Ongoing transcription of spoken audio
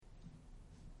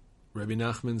Rebbe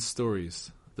Nachman's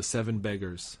stories, the 7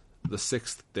 beggars, the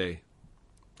 6th day.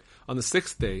 On the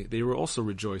 6th day they were also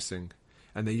rejoicing,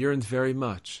 and they yearned very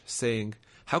much, saying,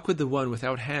 "How could the one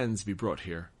without hands be brought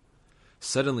here?"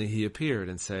 Suddenly he appeared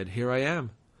and said, "Here I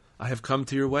am. I have come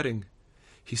to your wedding."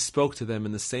 He spoke to them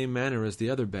in the same manner as the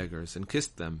other beggars, and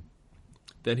kissed them.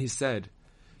 Then he said,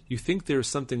 "You think there is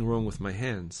something wrong with my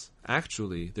hands.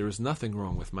 Actually, there is nothing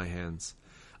wrong with my hands.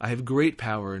 I have great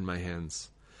power in my hands.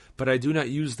 But I do not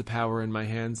use the power in my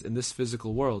hands in this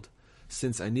physical world,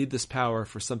 since I need this power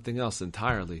for something else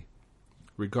entirely.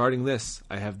 Regarding this,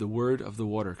 I have the word of the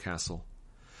water castle."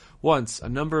 Once, a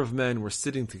number of men were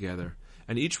sitting together,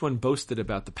 and each one boasted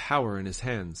about the power in his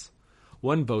hands.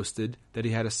 One boasted that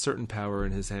he had a certain power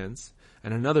in his hands,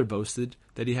 and another boasted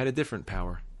that he had a different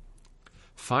power.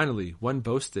 Finally, one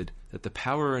boasted that the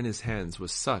power in his hands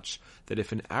was such that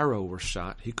if an arrow were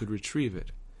shot, he could retrieve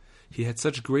it. He had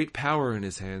such great power in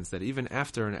his hands that even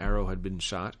after an arrow had been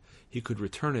shot, he could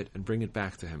return it and bring it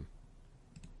back to him.